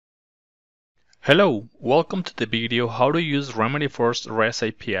Hello, welcome to the video how to use Remedyforce REST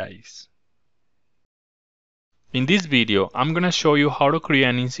APIs. In this video, I'm going to show you how to create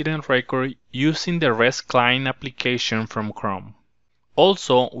an incident record using the REST client application from Chrome.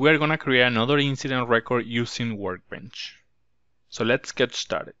 Also, we're going to create another incident record using Workbench. So let's get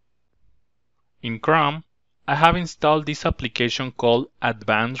started. In Chrome, I have installed this application called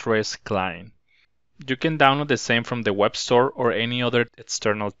Advanced REST Client. You can download the same from the web store or any other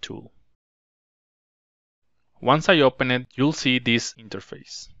external tool. Once I open it, you'll see this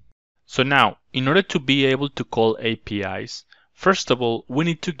interface. So now, in order to be able to call APIs, first of all, we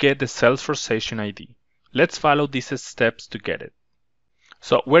need to get the Salesforce Session ID. Let's follow these steps to get it.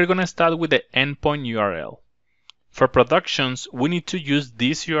 So we're going to start with the endpoint URL. For productions, we need to use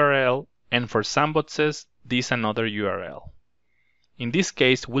this URL, and for sandboxes, this another URL. In this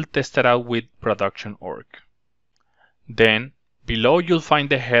case, we'll test it out with production.org. Then, below you'll find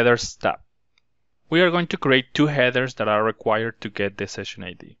the headers tab. We are going to create two headers that are required to get the session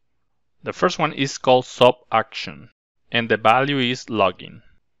ID. The first one is called sub-action, and the value is login.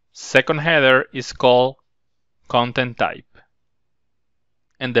 Second header is called content type,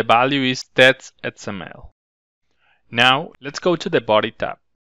 and the value is text.xml. Now, let's go to the body tab.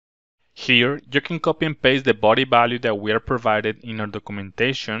 Here, you can copy and paste the body value that we are provided in our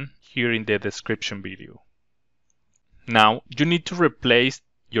documentation here in the description video. Now, you need to replace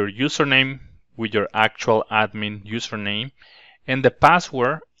your username with your actual admin username and the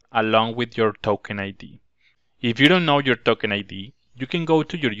password along with your token ID. If you don't know your token ID, you can go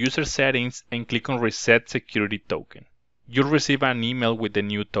to your user settings and click on Reset Security Token. You'll receive an email with the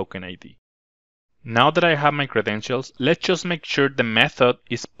new token ID. Now that I have my credentials, let's just make sure the method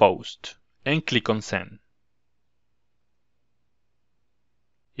is post and click on Send.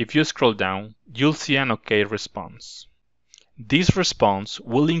 If you scroll down, you'll see an OK response. This response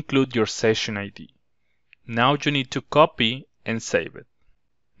will include your session ID. Now you need to copy and save it.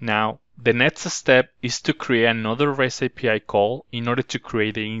 Now, the next step is to create another REST API call in order to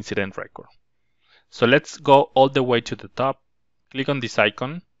create the incident record. So let's go all the way to the top, click on this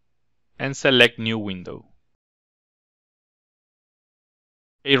icon, and select New Window.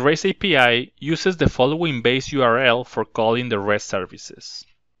 A REST API uses the following base URL for calling the REST services.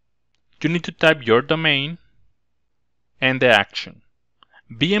 You need to type your domain and the action.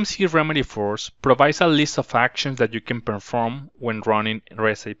 BMC Remedyforce provides a list of actions that you can perform when running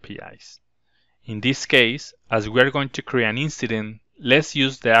REST APIs. In this case, as we are going to create an incident, let's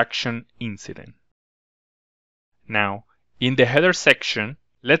use the action incident. Now, in the header section,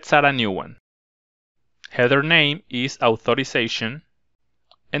 let's add a new one. Header name is authorization,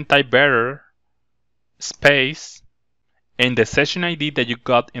 and type bearer, space, and the session ID that you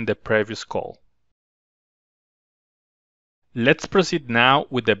got in the previous call. Let's proceed now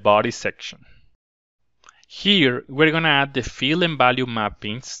with the body section. Here, we're going to add the field and value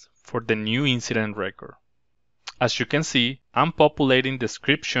mappings for the new incident record. As you can see, I'm populating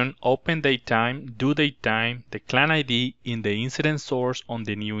description, open date time, due date time, the client ID in the incident source on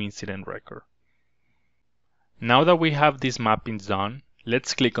the new incident record. Now that we have these mappings done,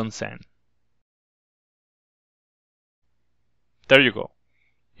 let's click on Send. There you go.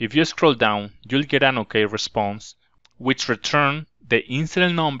 If you scroll down, you'll get an OK response, which return the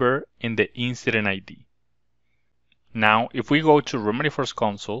incident number and the incident ID. Now, if we go to Remedyforce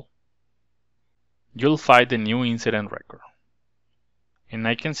console, you'll find the new incident record. And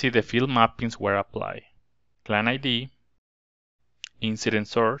I can see the field mappings were applied. Client ID, incident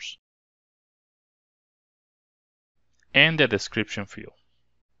source, and the description field.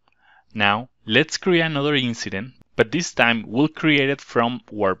 Now, let's create another incident, but this time we'll create it from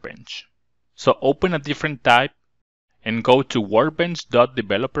Workbench. So open a different tab and go to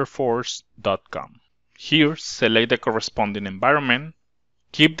workbench.developerforce.com. Here, select the corresponding environment,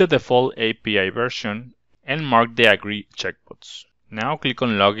 keep the default API version, and mark the Agree checkbox. Now click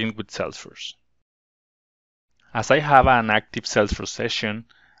on Login with Salesforce. As I have an active Salesforce session,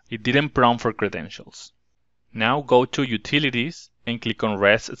 it didn't prompt for credentials. Now go to Utilities and click on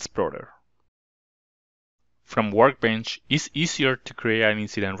REST Explorer. From Workbench, it's easier to create an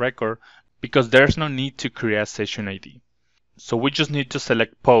incident record because there's no need to create a session ID. So we just need to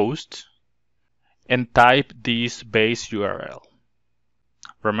select Post and type this base URL.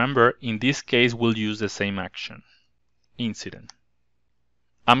 Remember, in this case, we'll use the same action, incident.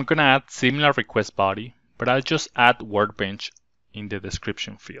 I'm going to add similar request body, but I'll just add Workbench in the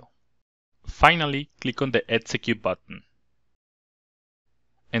description field. Finally, click on the Execute button.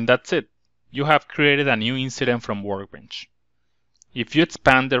 And that's it. You have created a new incident from Workbench. If you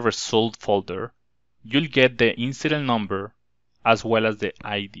expand the result folder, you'll get the incident number as well as the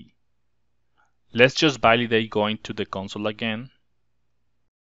ID. Let's just validate going to the console again,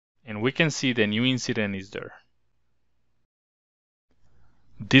 and we can see the new incident is there.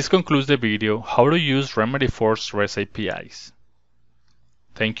 This concludes the video how to use Remedyforce REST APIs.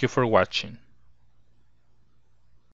 Thank you for watching.